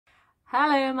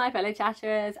Hello my fellow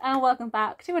chatterers and welcome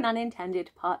back to an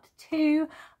unintended part 2.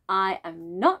 I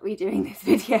am not redoing this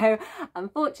video.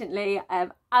 Unfortunately,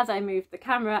 as I moved the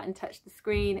camera and touched the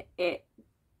screen, it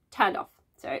turned off,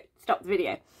 so it stopped the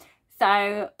video.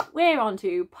 So we're on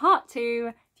to part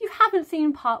 2. If you haven't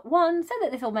seen part 1, so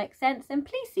that this all makes sense, then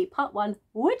please see part 1,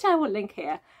 which I will link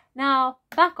here. Now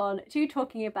back on to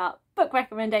talking about book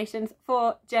recommendations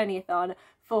for Journey-athon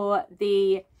for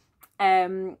the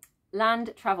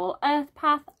Land Travel Earth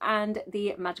Path and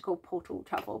the Magical Portal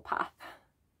Travel Path.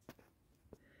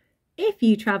 If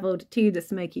you travelled to the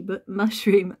Smoky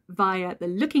Mushroom via the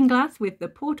Looking Glass with the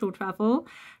portal travel,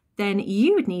 then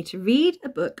you would need to read a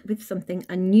book with something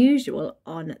unusual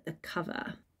on the cover.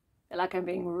 I feel like I'm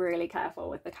being really careful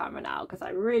with the camera now because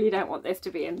I really don't want this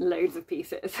to be in loads of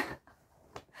pieces.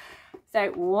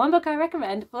 So one book I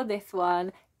recommend for this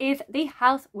one is The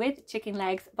House with Chicken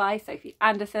Legs by Sophie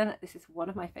Anderson. This is one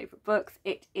of my favourite books.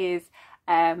 It is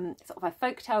sort of a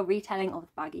folktale retelling of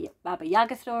the Baba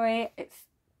Yaga story. It's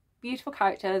beautiful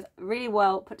characters, really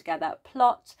well put together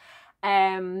plot,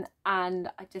 and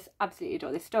I just absolutely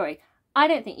adore this story. I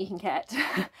don't think you can get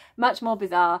much more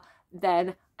bizarre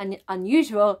than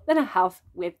unusual than A House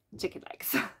with Chicken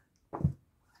Legs.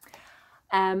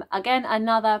 Again,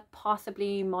 another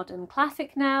possibly modern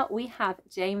classic now, we have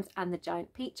James and the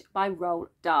Giant Peach by Roald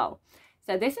Dahl.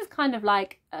 So this is kind of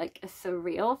like a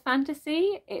surreal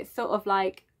fantasy. It's sort of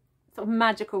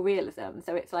magical realism.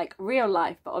 So it's like real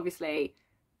life, but obviously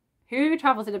who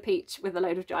travels in a peach with a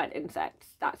load of giant insects?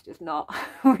 That's just not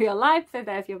real life. So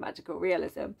there's your magical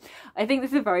realism. I think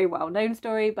this is a very well-known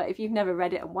story, but if you've never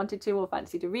read it and wanted to or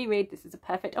fancy to reread, this is a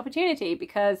perfect opportunity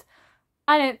because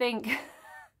I don't think...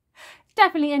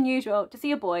 definitely unusual to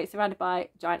see a boy surrounded by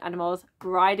giant animals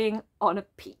riding on a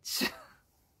peach.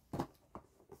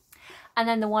 And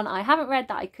then the one I haven't read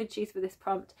that I could choose for this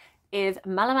prompt is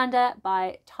Malamanda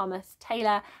by Thomas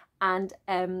Taylor, and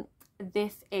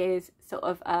this is sort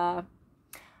of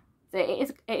so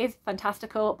it is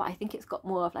fantastical, but I think it's got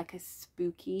more of like a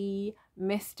spooky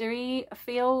mystery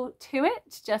feel to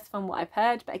it, just from what I've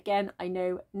heard. But again, I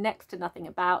know next to nothing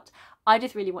about. I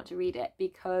just really want to read it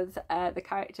because the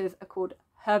characters are called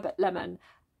Herbert Lemon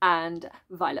and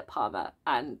Violet Palmer,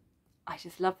 and I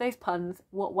just love those puns.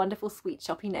 What wonderful sweet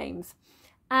shoppy names.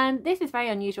 And this is very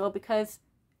unusual because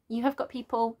you have got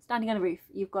people standing on a roof,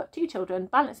 you've got two children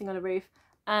balancing on a roof,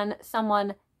 and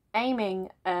someone aiming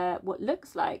what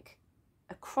looks like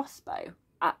a crossbow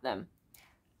at them.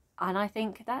 And I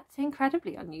think that's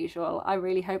incredibly unusual. I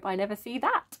really hope I never see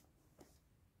that.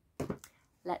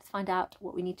 Let's find out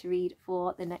what we need to read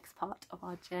for the next part of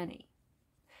our journey.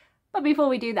 But before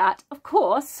we do that, of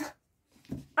course,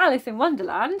 Alice in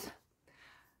Wonderland,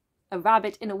 a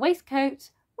rabbit in a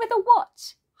waistcoat with a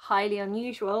watch, highly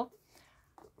unusual,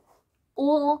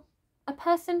 or a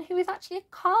person who is actually a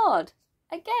card,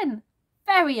 again,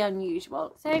 very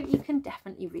unusual. So you can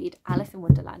definitely read Alice in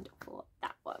Wonderland for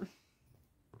that one.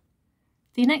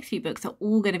 The next few books are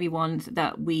all going to be ones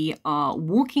that we are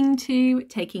walking to,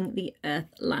 taking the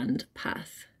Earth-Land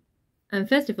path. And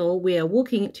first of all, we are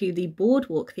walking to the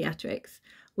Boardwalk Theatrics,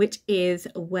 which is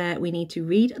where we need to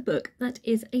read a book that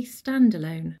is a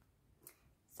standalone.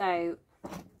 So,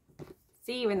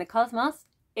 See You in the Cosmos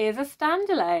is a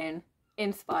standalone,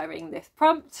 inspiring this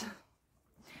prompt.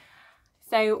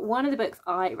 So one of the books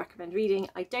I recommend reading,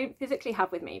 I don't physically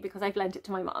have with me because I've lent it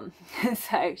to my mum.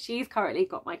 So she's currently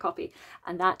got my copy,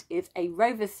 and that is a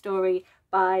Rover story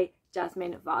by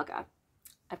Jasmine Varga.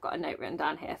 I've got a note written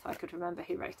down here so I could remember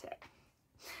who wrote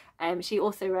it. She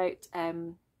also wrote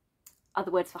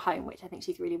Other Words for Home, which I think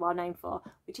she's really well known for,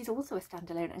 which is also a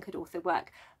standalone and could also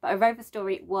work. But a Rover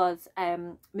story was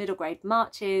middle grade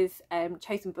March's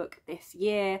chosen book this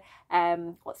year.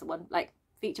 What's the one? Like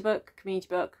feature book, community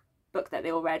book that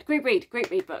they all read, group read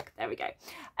book, there we go.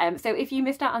 So if you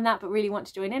missed out on that but really want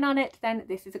to join in on it, then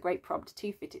this is a great prompt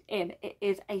to fit it in. It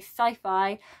is a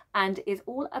sci-fi and is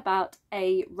all about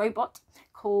a robot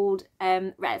called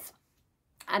Rez,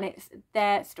 and it's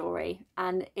their story,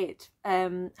 and it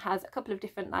has a couple of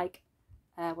different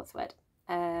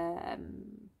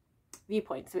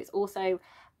viewpoints. So it's also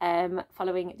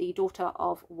following the daughter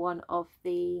of one of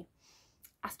the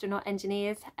astronaut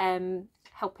engineers,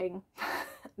 helping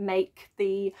make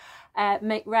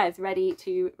Rez ready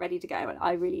to go, and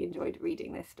I really enjoyed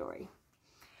reading this story.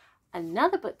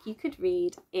 Another book you could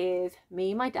read is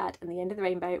Me, My Dad and the End of the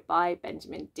Rainbow by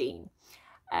Benjamin Dean.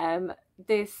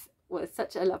 This was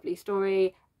such a lovely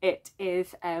story. It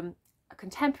is a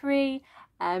contemporary.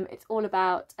 It's all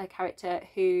about a character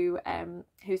who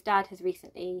whose dad has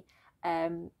recently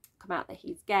come out that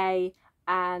he's gay,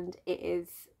 and it is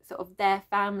sort of their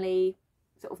family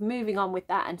sort of moving on with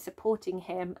that and supporting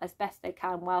him as best they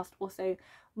can, whilst also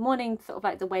mourning sort of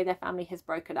like the way their family has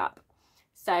broken up.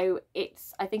 So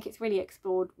I think it's really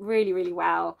explored really, really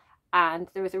well, and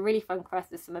there is a really fun quest.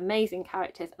 There's some amazing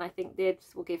characters, and I think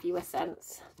this will give you a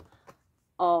sense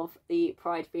of the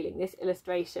Pride feeling. This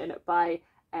illustration by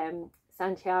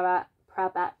Santiara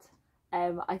Prabat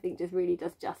I think just really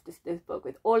does justice to this book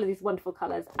with all of these wonderful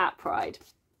colours at Pride,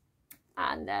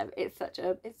 and it's such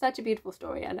a beautiful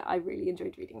story, and I really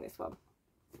enjoyed reading this one.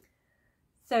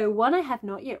 So one I have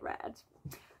not yet read,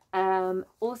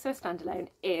 also a standalone,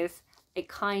 is A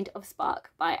Kind of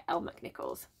Spark by Elle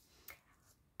McNichols,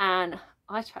 and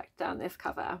I tracked down this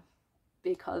cover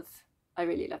because I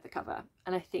really love the cover,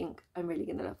 and I think I'm really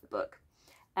going to love the book.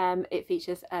 It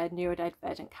features a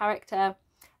neurodivergent character,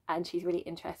 and she's really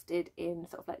interested in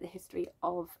sort of like the history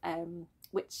of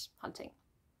witch hunting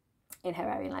in her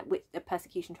area, and like the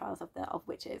persecution trials of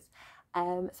witches.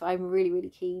 So I'm really, really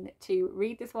keen to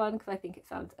read this one because I think it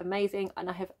sounds amazing, and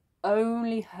I have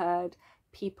only heard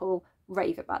people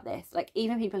rave about this. Like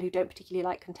even people who don't particularly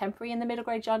like contemporary in the middle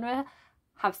grade genre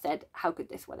have said how good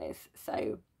this one is.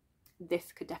 So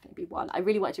this could definitely be one. I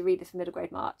really wanted to read this for middle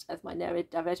grade March as my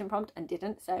neurodivergent prompt and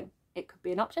didn't, so it could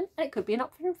be an option, and it could be an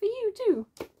option for you too.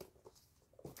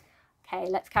 Okay,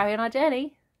 let's carry on our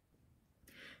journey.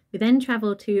 We then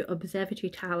travel to Observatory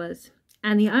Towers,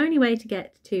 and the only way to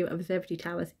get to Observatory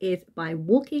Towers is by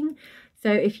walking.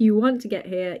 So if you want to get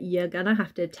here, you're gonna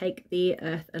have to take the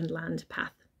Earth and Land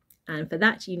path, and for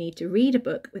that you need to read a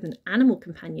book with an animal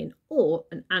companion or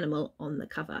an animal on the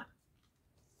cover.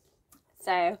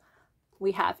 So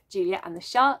we have Julia and the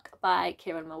Shark by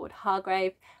Kieran Mulwood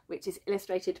Hargrave, which is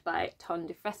illustrated by Ton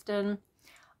de Freston.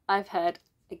 I've heard,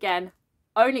 again,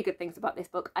 only good things about this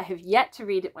book. I have yet to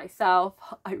read it myself.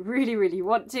 I really, really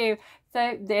want to.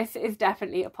 So this is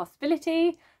definitely a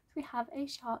possibility. We have a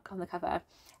shark on the cover.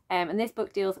 And this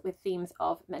book deals with themes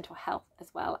of mental health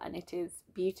as well, and it is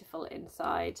beautiful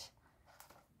inside.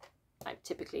 I've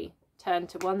typically turned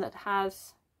to one that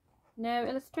has no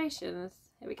illustrations.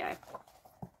 Here we go.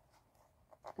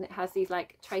 And it has these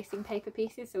like tracing paper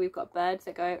pieces, so we've got birds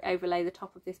that go overlay the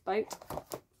top of this boat.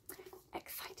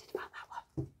 Excited about that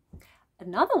one.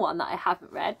 Another one that I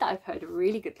haven't read that I've heard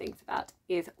really good things about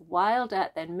is Wilder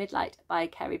Than Midnight by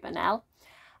Kerry Burnell,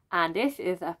 and this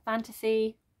is a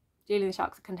fantasy. Julia and the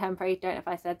Shark's a contemporary. Don't know if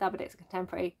I said that, but it's a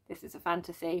contemporary. This is a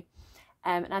fantasy,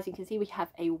 and as you can see we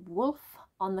have a wolf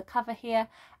on the cover here,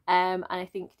 and I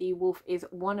think the wolf is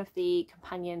one of the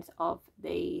companions of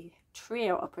the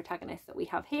trio of protagonists that we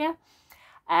have here.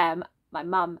 My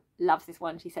mum loves this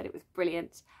one. She said it was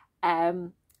brilliant,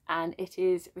 and it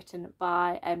is written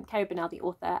by Kerry Burnell. The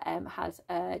author has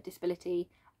a disability.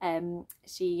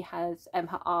 She has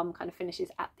her arm kind of finishes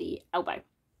at the elbow,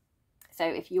 so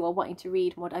if you are wanting to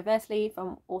read more diversely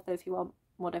from authors who are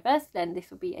more diverse, then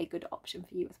this will be a good option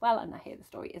for you as well, and I hear the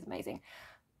story is amazing.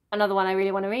 Another one I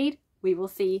really want to read. We will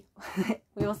see.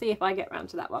 We will see if I get around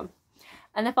to that one.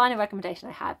 And the final recommendation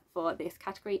I have for this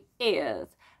category is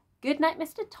Goodnight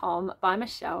Mr. Tom by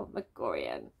Michelle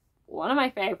McGorian. One of my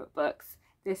favourite books.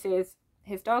 This is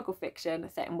historical fiction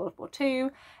set in World War II.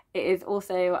 It is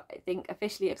also, I think,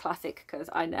 officially a classic because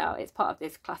I know it's part of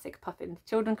this classic Puffin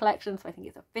Children collection, so I think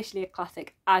it's officially a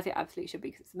classic, as it absolutely should be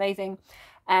because it's amazing.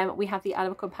 We have the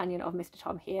animal companion of Mr.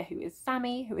 Tom here, who is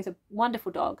Sammy, who is a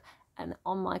wonderful dog, and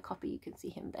on my copy you can see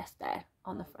him best there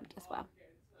on the front as well.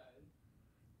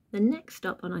 The next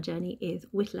stop on our journey is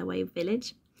Whittlaway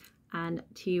Village, and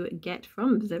to get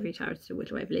from Observatory Towers to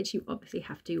Whittlaway Village you obviously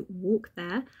have to walk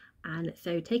there, and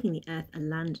so taking the Earth and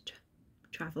Land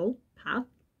travel path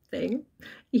thing,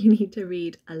 you need to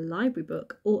read a library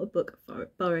book or a book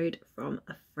borrowed from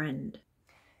a friend.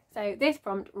 So this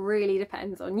prompt really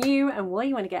depends on you and what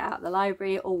you want to get out of the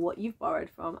library, or what you've borrowed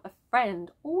from a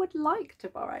friend or would like to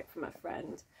borrow from a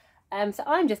friend. So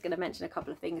I'm just going to mention a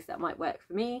couple of things that might work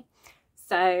for me.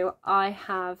 So I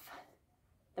have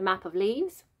The Map of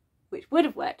Leaves, which would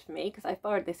have worked for me because I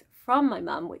borrowed this from my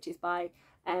mum, which is by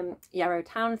Yarrow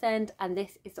Townsend, and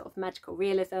this is sort of magical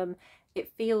realism.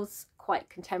 It feels quite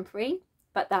contemporary,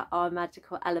 but there are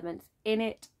magical elements in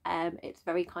it. It's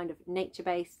very kind of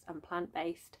nature-based and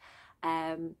plant-based,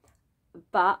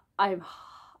 but I'm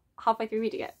halfway through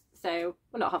reading it. So,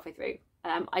 well, not halfway through.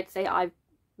 I'd say I've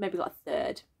maybe got a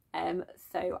third.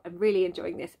 So I'm really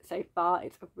enjoying this so far.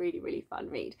 It's a really, really fun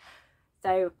read.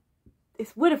 So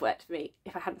this would have worked for me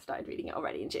if I hadn't started reading it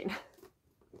already in June.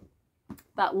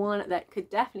 But one that could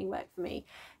definitely work for me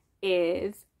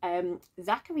is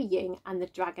Zachary Ying and the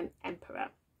Dragon Emperor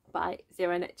by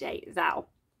Ziran J. Zhao.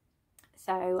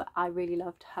 So I really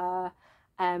loved her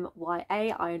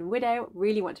YA, Iron Widow.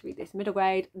 Really want to read this middle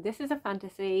grade. This is a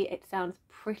fantasy. It sounds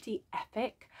pretty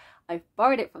epic. I've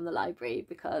borrowed it from the library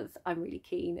because I'm really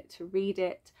keen to read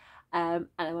it, and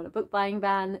I'm on a book buying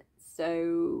ban,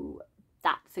 so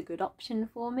that's a good option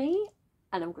for me,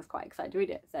 and I'm just quite excited to read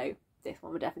it, so this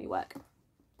one will definitely work.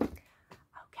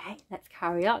 Okay, let's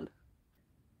carry on.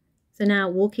 So now,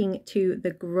 walking to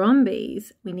the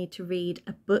Grombies, we need to read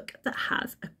a book that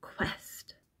has a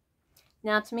quest.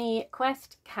 Now, to me,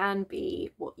 quest can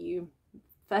be what you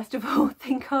first of all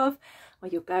think of when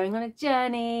you're going on a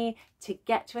journey to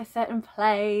get to a certain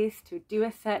place, to do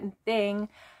a certain thing,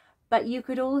 but you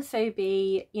could also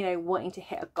be, you know, wanting to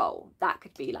hit a goal. That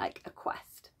could be like a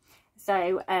quest.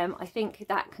 So I think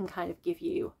that can kind of give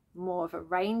you more of a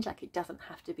range. Like, it doesn't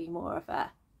have to be more of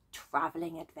a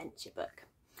traveling adventure book.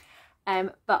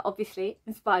 But obviously,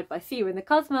 inspired by See You in the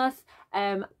Cosmos,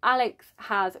 Alex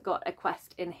has got a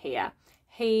quest in here.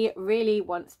 He really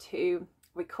wants to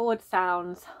record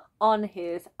sounds on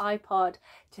his iPod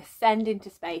to send into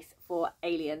space for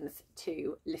aliens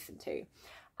to listen to.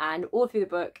 And all through the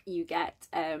book you get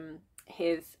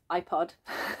his iPod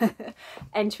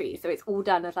entries, so it's all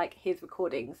done as like his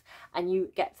recordings, and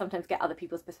you sometimes get other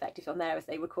people's perspectives on there as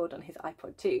they record on his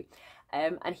iPod too.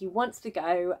 And he wants to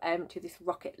go to this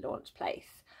rocket launch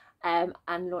place and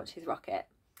launch his rocket.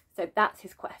 So that's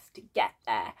his quest, to get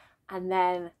there, and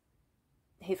then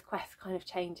his quest kind of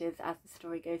changes as the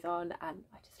story goes on, and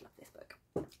I just love this book.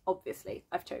 Obviously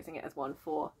I've chosen it as one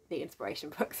for the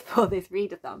inspiration books for this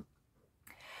readathon.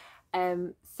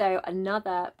 So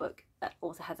another book that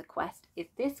also has a quest is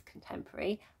this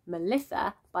contemporary,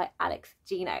 Melissa by Alex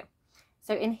Gino.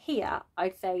 So in here,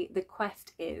 I'd say the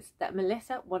quest is that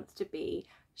Melissa wants to be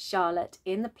Charlotte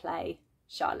in the play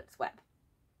Charlotte's Web.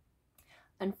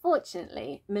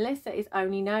 Unfortunately, Melissa is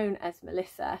only known as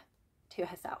Melissa to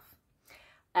herself.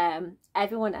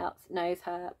 Everyone else knows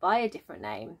her by a different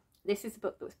name. This is a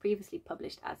book that was previously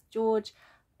published as George,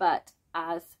 but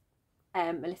as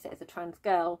Melissa is a trans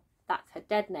girl, that's her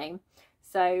dead name,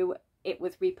 so it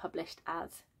was republished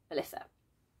as Melissa.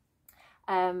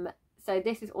 So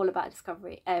this is all about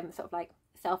discovery, sort of like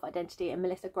self-identity, and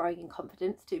Melissa growing in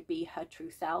confidence to be her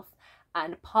true self.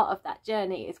 And part of that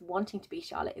journey is wanting to be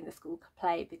Charlotte in the school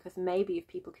play, because maybe if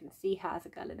people can see her as a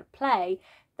girl in a play,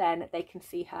 then they can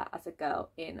see her as a girl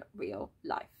in real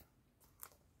life.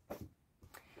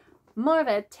 More of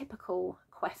a typical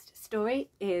quest story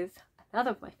is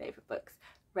another of my favourite books,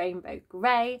 Rainbow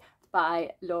Grey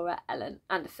by Laura Ellen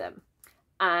Anderson.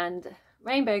 And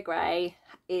Rainbow Grey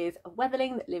is a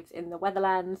weatherling that lives in the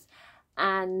Weatherlands,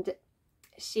 and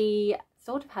she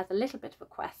sort of has a little bit of a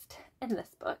quest in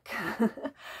this book.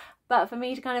 But for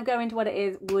me to kind of go into what it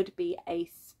is would be a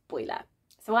spoiler,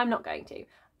 so I'm not going to.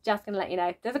 Just going to let you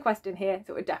know there's a quest in here,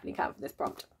 so it would definitely count for this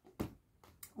prompt.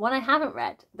 One I haven't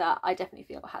read that I definitely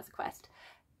feel has a quest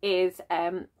is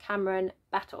Cameron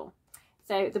Battle.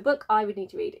 So the book I would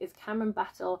need to read is Cameron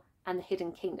Battle and the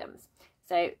Hidden Kingdoms.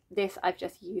 So this I've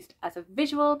just used as a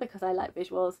visual because I like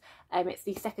visuals. It's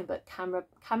the second book,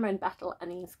 Cameron Battle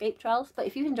and the Escape Trails. But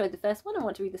if you've enjoyed the first one and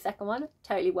want to read the second one,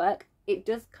 totally work. It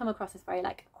does come across as very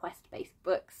like quest-based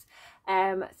books,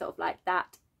 sort of like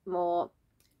that more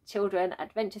children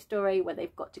adventure story where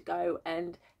they've got to go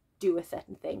and do a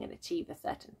certain thing and achieve a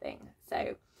certain thing.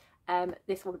 So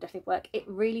this one will definitely work. It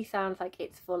really sounds like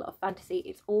it's full of fantasy.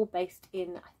 It's all based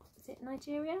in, is it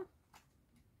Nigeria?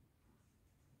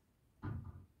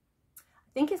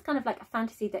 I think it's kind of like a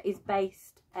fantasy that is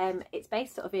based, it's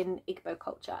based sort of in Igbo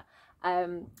culture.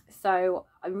 So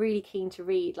I'm really keen to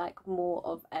read like more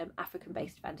of African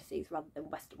based fantasies rather than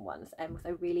Western ones, because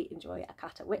I really enjoy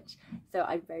Akata Witch, so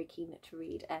I'm very keen to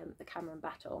read the Cameron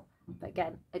Battle. But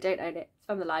again, I don't own it, it's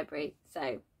from the library,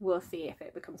 so we'll see if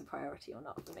it becomes a priority or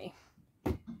not for me.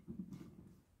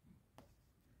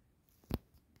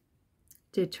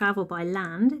 To travel by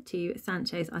land to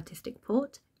Sancho's artistic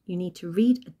port, you need to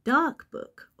read a dark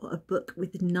book or a book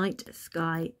with night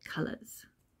sky colours.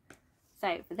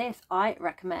 So for this, I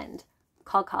recommend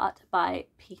Cogheart by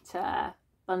Peter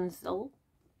Bunzel.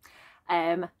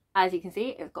 As you can see,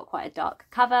 it's got quite a dark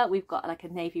cover. We've got like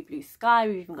a navy blue sky.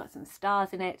 We've even got some stars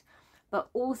in it. But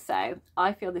also,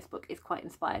 I feel this book is quite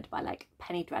inspired by like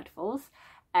Penny Dreadfuls.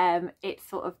 It's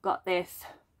sort of got this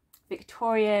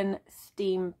Victorian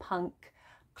steampunk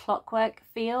clockwork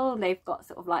feel. They've got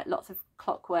sort of like lots of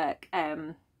clockwork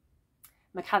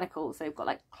mechanicals. So they've got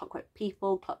like clockwork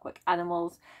people, clockwork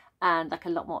animals, and like a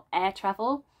lot more air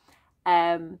travel.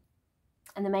 And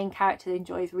the main character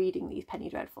enjoys reading these Penny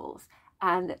Dreadfuls.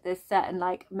 And there's certain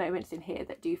like moments in here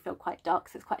that do feel quite dark,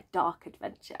 so it's quite a dark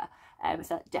adventure.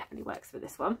 So it definitely works for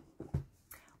this one.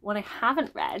 one I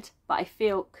haven't read but I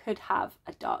feel could have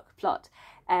a dark plot.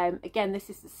 Again, this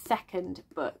is the second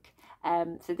book.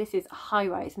 So this is a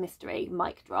high-rise mystery,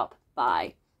 Mic Drop,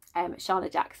 by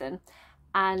Shana Jackson.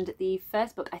 And the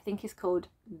first book I think is called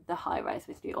The High-Rise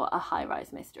Mystery, or A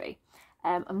High-Rise Mystery.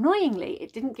 Annoyingly,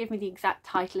 it didn't give me the exact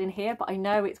title in here, but I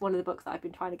know it's one of the books that I've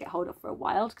been trying to get hold of for a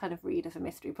while to kind of read as a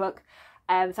mystery book.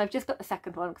 So I've just got the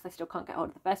second one because I still can't get hold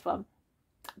of the first one.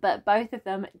 But both of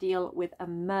them deal with a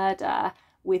murder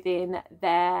within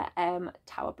their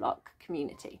tower block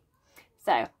community.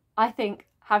 So I think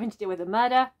having to deal with a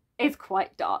murder is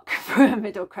quite dark for a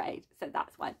middle grade. So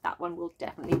that's why that one will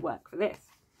definitely work for this.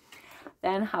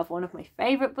 Then have one of my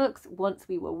favourite books, Once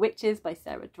We Were Witches by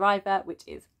Sarah Driver, which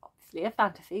is obviously a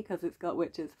fantasy because it's got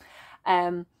witches.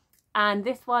 And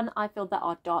this one, I feel there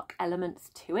are dark elements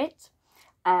to it,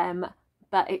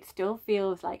 but it still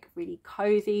feels like really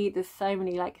cozy. There's so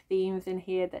many like themes in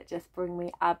here that just bring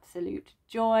me absolute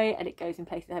joy, and it goes in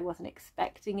places I wasn't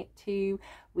expecting it to.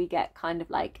 We get kind of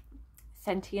like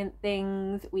sentient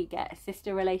things, we get a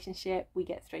sister relationship, we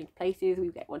get strange places, we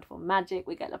get wonderful magic,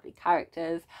 we get lovely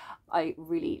characters. I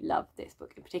really love this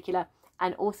book in particular.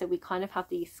 And also we kind of have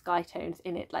these sky tones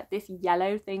in it, like this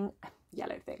yellow thing.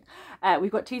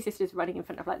 We've got two sisters running in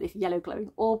front of like this yellow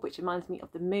glowing orb, which reminds me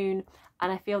of the moon,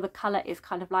 and I feel the colour is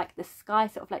kind of like the sky,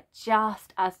 sort of like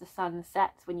just as the sun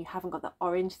sets. When you haven't got the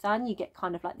orange sun, you get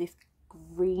kind of like this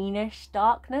greenish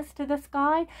darkness to the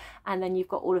sky, and then you've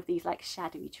got all of these like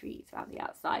shadowy trees around the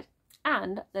outside,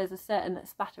 and there's a certain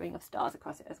spattering of stars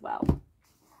across it as well.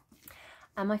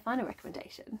 And my final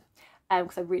recommendation,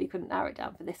 because I really couldn't narrow it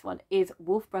down for this one, is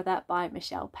Wolf Brother by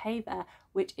Michelle Paver,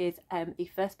 which is the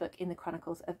first book in the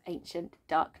Chronicles of Ancient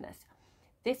Darkness.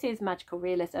 This is magical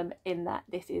realism in that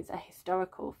this is a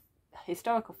historical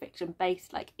fiction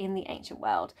based like in the ancient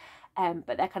world,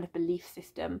 but their kind of belief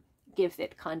system gives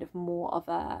it kind of more of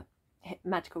a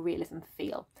magical realism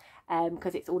feel,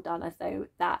 because it's all done as though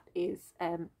that is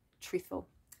truthful.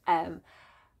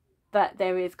 But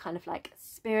there is kind of like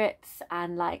spirits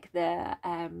and like the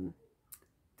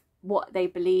what they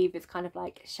believe is kind of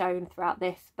like shown throughout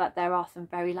this, but there are some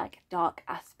very like dark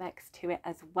aspects to it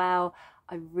as well.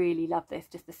 I really love this.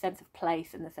 Just the sense of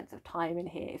place and the sense of time in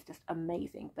here is just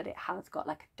amazing, but it has got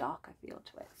like a darker feel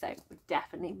to it, so it would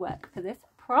definitely work for this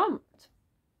prompt.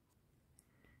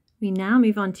 We now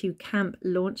move on to Camp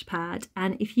Launchpad,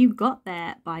 and if you got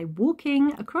there by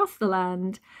walking across the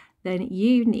land, then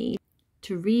you need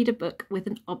to read a book with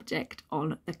an object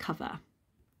on the cover.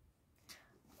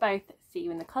 Both See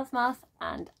You in the Cosmos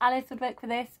and Alice would work for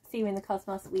this. See You in the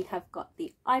Cosmos, we have got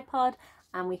the iPod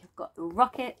and we have got the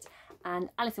rocket, and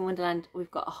Alice in Wonderland, we've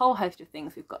got a whole host of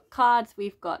things. We've got cards,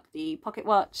 we've got the pocket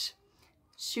watch,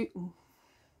 shooting.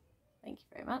 Thank you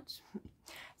very much.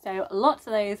 So lots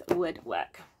of those would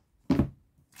work.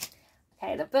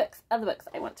 Okay, the other books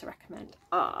I want to recommend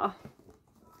are,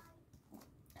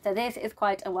 so this is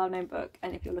quite a well-known book,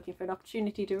 and if you're looking for an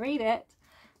opportunity to read it,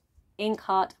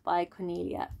 Inkheart by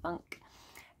Cornelia Funk.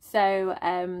 So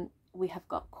we have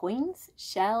got coins,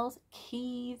 shells,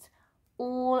 keys,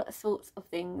 all sorts of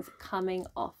things coming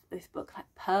off this book, like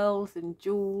pearls and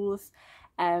jewels,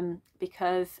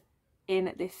 because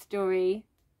in this story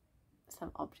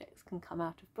some objects can come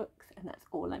out of books, and that's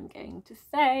all I'm going to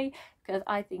say, because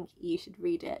I think you should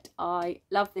read it. I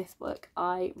love this book.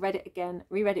 I read it again,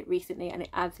 reread it recently, and it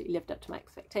absolutely lived up to my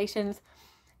expectations.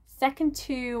 Second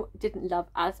two didn't love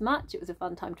as much. It was a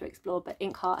fun time to explore, but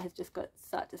Inkheart has just got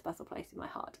such a special place in my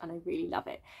heart, and I really love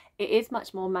it. It is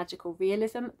much more magical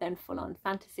realism than full-on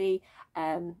fantasy,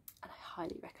 and I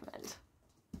highly recommend.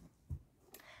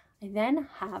 I then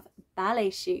have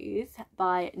Ballet Shoes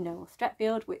by Noel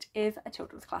Streatfeild, which is a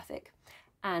children's classic.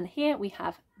 And here we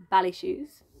have ballet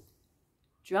shoes,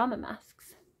 drama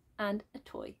masks, and a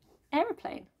toy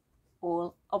aeroplane.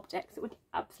 All objects that would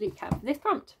absolutely count for this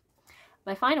prompt.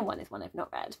 My final one is one I've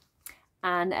not read.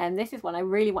 And this is one I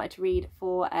really wanted to read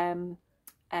for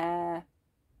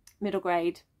middle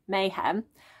grade mayhem.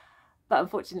 But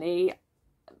unfortunately,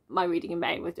 my reading in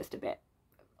May was just a bit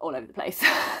all over the place,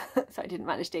 so I didn't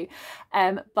manage to,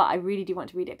 but I really do want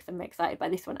to read it because I'm excited by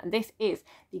this one, and this is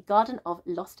The Garden of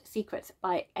Lost Secrets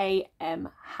by A.M.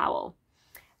 Howell.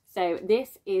 So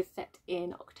this is set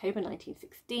in October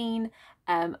 1916.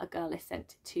 A girl is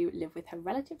sent to live with her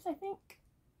relatives, I think.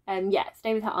 Yeah,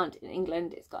 stay with her aunt in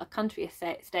England. It's got a country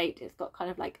estate, it's got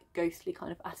kind of like ghostly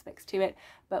kind of aspects to it,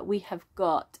 but we have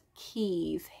got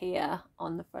keys here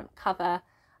on the front cover.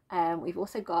 We've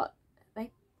also got,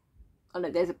 oh no,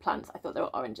 there's a plant. I thought they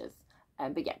were oranges.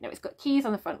 But yeah, no, it's got keys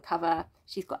on the front cover.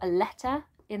 She's got a letter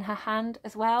in her hand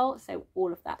as well. So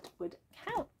all of that would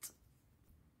count.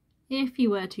 if you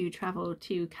were to travel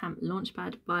to Camp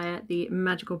Launchpad via the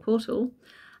magical portal,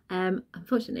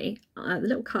 unfortunately, the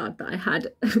little card that I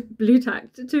had blue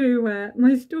tacked to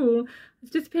my stool has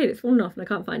disappeared. It's fallen off and I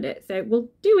can't find it. So we'll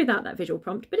do without that visual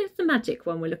prompt, but it's the magic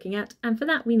one we're looking at. And for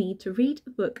that, we need to read a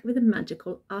book with a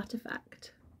magical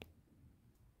artefact.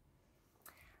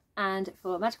 And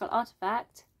for magical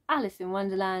artefact, Alice in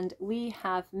Wonderland, we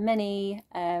have many,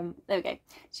 there we go.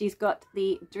 She's got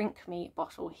the Drink Me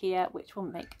bottle here, which will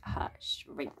make her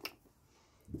shrink.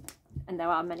 And there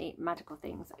are many magical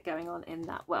things going on in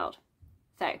that world.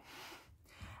 So,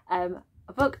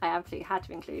 a book I absolutely had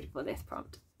to include for this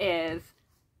prompt is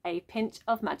A Pinch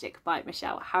of Magic by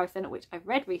Michelle Harrison, which I've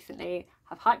read recently,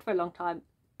 have hyped for a long time,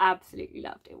 absolutely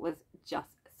loved. It was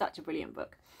just such a brilliant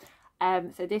book.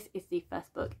 So this is the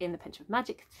first book in the Pinch of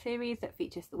Magic series that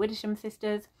features the Wittersham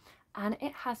sisters, and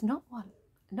it has not one,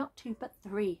 not two, but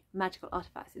three magical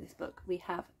artefacts in this book. We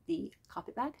have the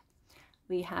carpet bag,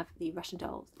 we have the Russian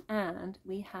dolls, and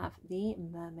we have the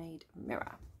mermaid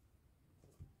mirror.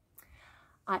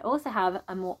 I also have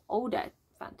a more older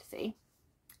fantasy,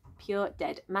 Pure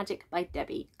Dead Magic by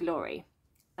Debbie Glory.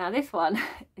 Now this one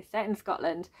is set in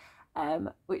Scotland,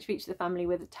 which features a family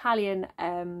with Italian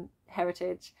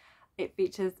heritage. It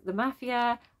features the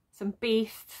mafia, some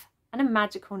beasts, and a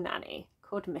magical nanny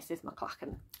called Mrs.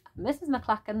 McClacken. Mrs.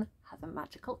 McClacken has a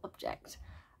magical object,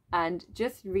 and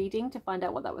just reading to find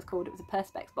out what that was called, it was a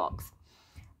Perspex box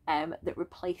that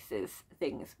replaces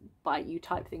things by you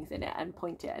type things in it and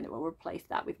point it, and it will replace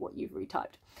that with what you've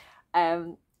retyped.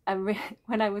 And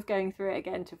when I was going through it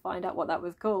again to find out what that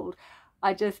was called,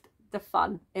 the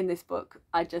fun in this book,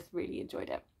 I just really enjoyed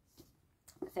it.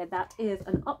 So that is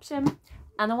an option.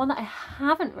 And the one that I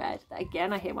haven't read, that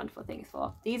again I hear wonderful things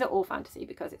for, these are all fantasy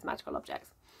because it's magical objects,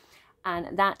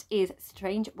 and that is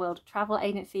Strange World Travel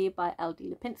Agency by L.D.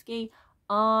 Lipinski.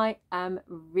 I am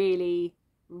really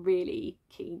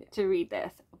keen to read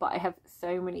this, but I have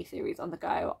so many series on the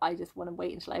go. I just want to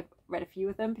wait until I've read a few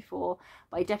of them before,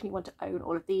 but I definitely want to own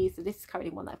all of these. So this is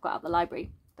currently one that I've got out of the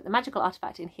library. But the magical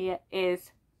artifact in here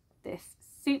is this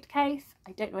suitcase.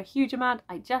 I don't know a huge amount,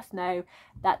 I just know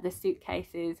that the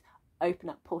suitcases open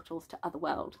up portals to other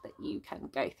world that you can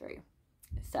go through.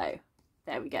 So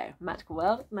there we go, magical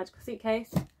world, magical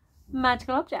suitcase,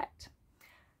 magical object.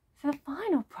 So the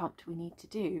final prompt we need to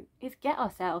do is get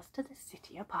ourselves to the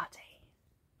City Party.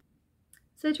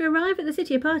 So to arrive at the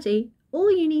City Party,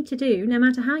 all you need to do, no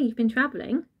matter how you've been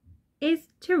travelling, is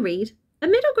to read a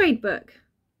middle grade book.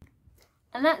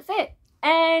 And that's it.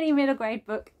 Any middle grade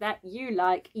book that you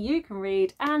like, you can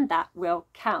read, and that will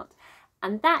count.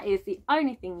 And that is the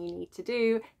only thing you need to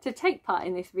do to take part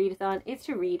in this readathon, is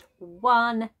to read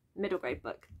one middle grade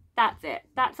book. That's it.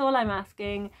 That's all I'm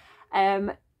asking.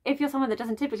 If you're someone that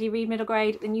doesn't typically read middle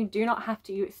grade, then you do not have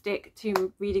to stick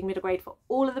to reading middle grade for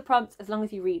all of the prompts. As long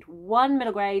as you read one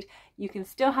middle grade, you can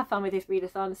still have fun with this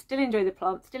readathon, still enjoy the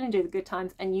prompts, still enjoy the good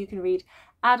times, and you can read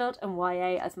adult and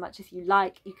YA as much as you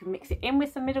like. You can mix it in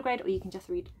with some middle grade, or you can just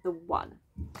read the one.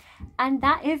 And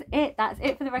that is it. That's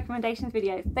it for the recommendations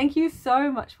video. Thank you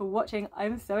so much for watching.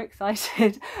 I'm so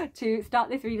excited to start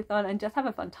this readathon and just have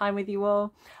a fun time with you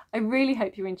all. I really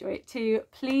hope you enjoy it too.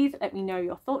 Please let me know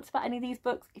your thoughts about any of these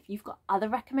books. If you've got other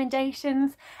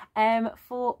recommendations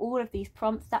for all of these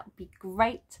prompts, that would be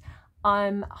great.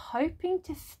 I'm hoping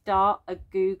to start a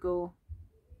Google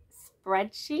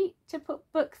spreadsheet to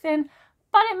put books in,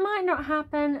 but it might not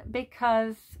happen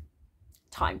because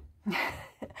time.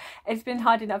 It's been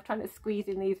hard enough trying to squeeze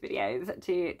in these videos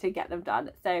to get them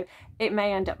done, so it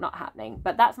may end up not happening,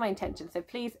 but that's my intention. So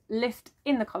please list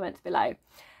in the comments below.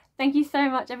 Thank you so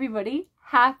much, everybody.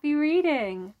 Happy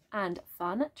reading and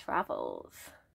fun travels.